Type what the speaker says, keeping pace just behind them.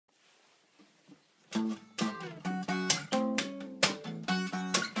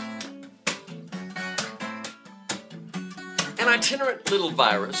An itinerant little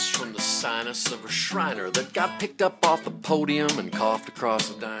virus from the sinus of a Shriner that got picked up off the podium and coughed across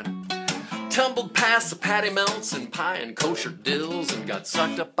the diner. Tumbled past the patty melts and pie and kosher dills and got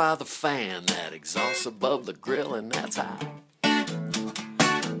sucked up by the fan that exhausts above the grill, and that's how.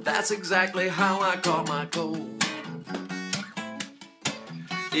 That's exactly how I caught my cold.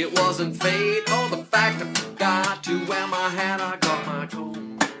 It wasn't fate or the fact I forgot to wear my hat, I caught my cold.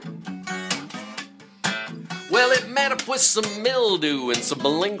 Well, it met up with some mildew and some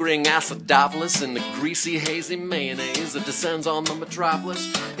malingering acidophilus in the greasy, hazy mayonnaise that descends on the metropolis.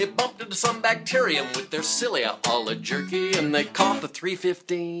 It bumped into some bacterium with their cilia all a jerky, and they caught the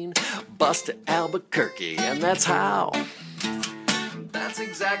 315 bus to Albuquerque, and that's how. That's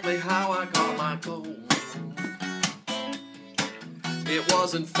exactly how I caught my cold. It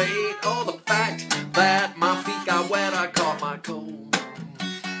wasn't fate or the fact that my feet got wet, I caught my cold.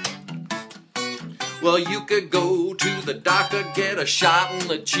 Well, you could go to the doctor, get a shot in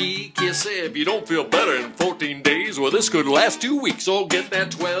the cheek. You say if you don't feel better in 14 days, well, this could last 2 weeks. So get that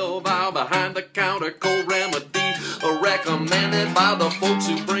 12-hour behind-the-counter cold remedy recommended by the folks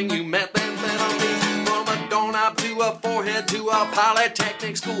who bring you methamphetamine. From a doorknob to a forehead to a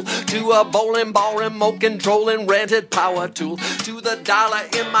polytechnic school to a bowling ball, remote controlling rented power tool to the dollar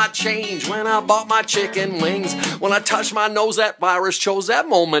in my change when I bought my chicken wings. When I touched my nose, that virus chose that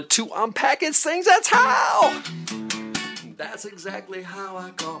moment to unpack its things. That's how. That's exactly how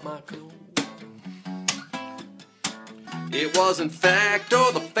I caught my cold. It wasn't fact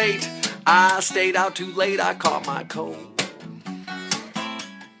or the fate. I stayed out too late, I caught my cold.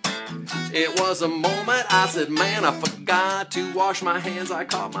 It was a moment I said, man, I forgot to wash my hands, I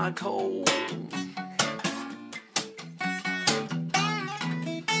caught my cold.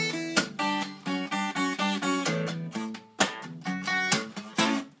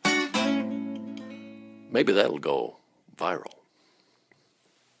 Maybe that'll go viral.